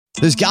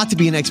There's got to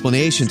be an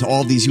explanation to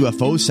all of these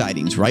UFO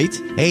sightings, right?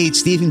 Hey,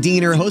 it's Stephen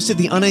Diener, host of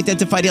the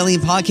Unidentified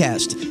Alien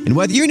Podcast. And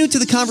whether you're new to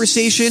the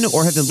conversation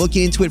or have been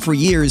looking into it for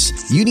years,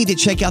 you need to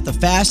check out the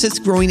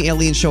fastest growing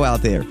alien show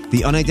out there,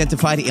 the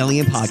Unidentified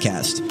Alien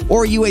Podcast,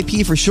 or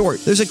UAP for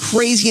short. There's a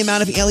crazy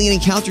amount of alien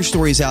encounter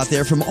stories out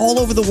there from all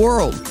over the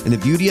world. And the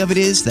beauty of it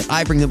is that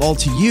I bring them all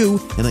to you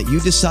and let you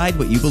decide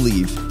what you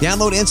believe.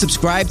 Download and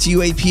subscribe to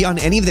UAP on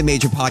any of the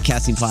major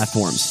podcasting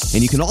platforms.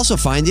 And you can also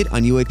find it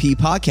on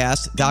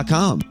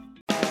UAPpodcast.com.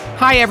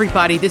 Hi,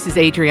 everybody. This is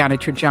Adriana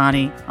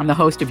Trajani. I'm the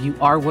host of You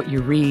Are What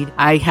You Read.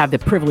 I have the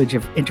privilege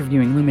of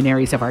interviewing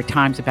luminaries of our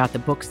times about the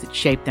books that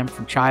shaped them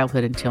from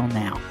childhood until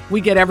now.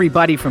 We get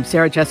everybody from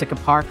Sarah Jessica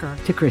Parker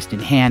to Kristen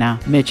Hanna,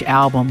 Mitch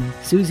Albom,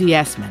 Susie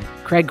Essman,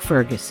 Craig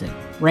Ferguson,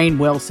 Rainn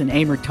Wilson,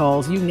 Amor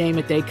Tolls, you name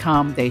it, they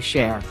come, they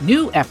share.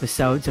 New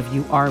episodes of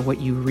You Are What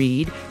You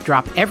Read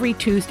drop every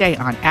Tuesday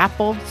on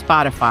Apple,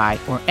 Spotify,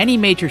 or any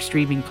major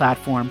streaming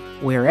platform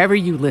wherever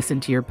you listen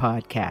to your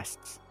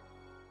podcasts.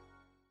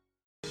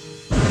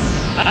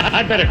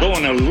 I'd better go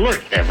and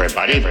alert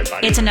everybody.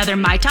 It's another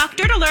My Talk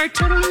Dirt Alert.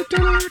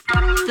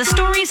 The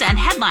stories and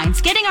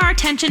headlines getting our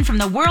attention from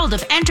the world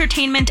of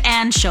entertainment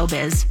and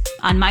showbiz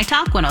on My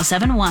Talk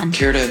 107.1.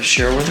 Care to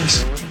share with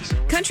us?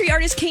 Country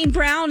artist Kane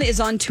Brown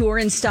is on tour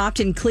and stopped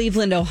in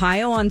Cleveland,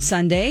 Ohio on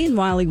Sunday. And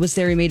while he was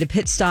there, he made a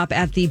pit stop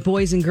at the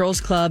Boys and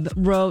Girls Club,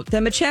 wrote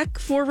them a check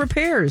for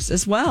repairs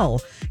as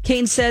well.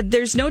 Kane said,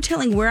 "There's no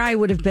telling where I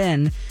would have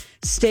been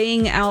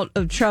staying out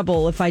of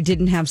trouble if I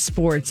didn't have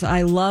sports.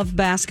 I love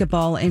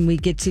basketball, and we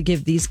get to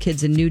give these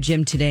kids a new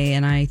gym today,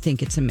 and I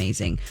think it's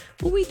amazing."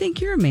 Well, we think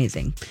you're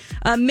amazing.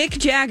 Mick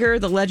Jagger,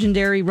 the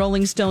legendary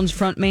Rolling Stones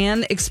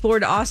frontman,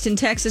 explored Austin,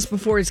 Texas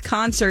before his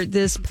concert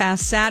this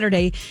past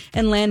Saturday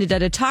and landed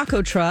at a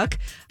taco truck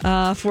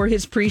for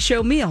his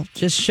pre-show meal.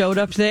 Just showed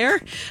up there.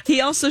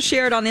 He also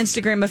shared on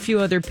Instagram a few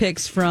other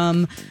pics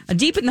from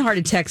deep in the heart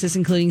of Texas,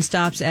 including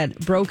stops at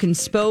Broken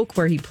Spoke,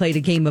 where he played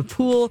a game of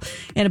pool,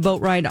 and a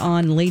boat ride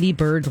on Lady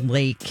Bird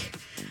Lake.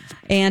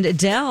 And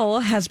Adele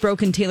has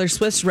broken Taylor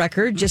Swift's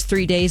record just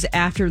 3 days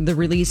after the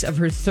release of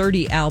her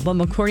 30 album.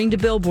 According to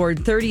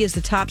Billboard, 30 is the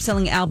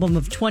top-selling album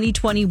of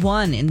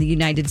 2021 in the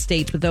United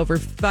States, with over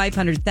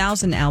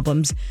 500,000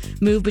 albums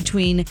moved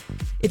between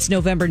its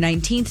November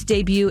 19th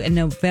debut and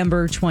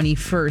November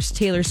 21st.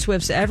 Taylor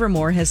Swift's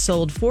Evermore has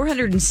sold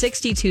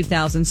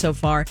 462,000 so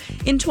far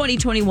in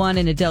 2021,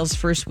 and Adele's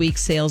first week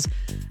sales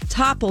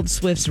toppled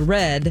Swift's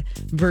Red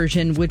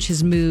version, which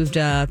has moved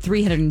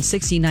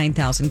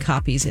 369,000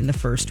 copies in the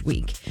first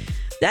week.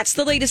 That's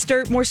the latest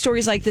dirt. More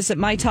stories like this at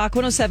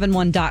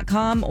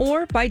mytalk1071.com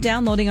or by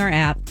downloading our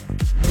app.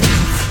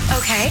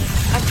 Okay,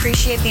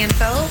 appreciate the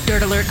info.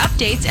 Dirt Alert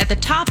updates at the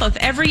top of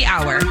every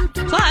hour.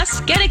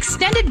 Plus, get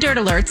extended Dirt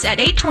Alerts at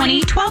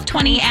 8:20,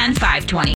 12:20, and 5:20.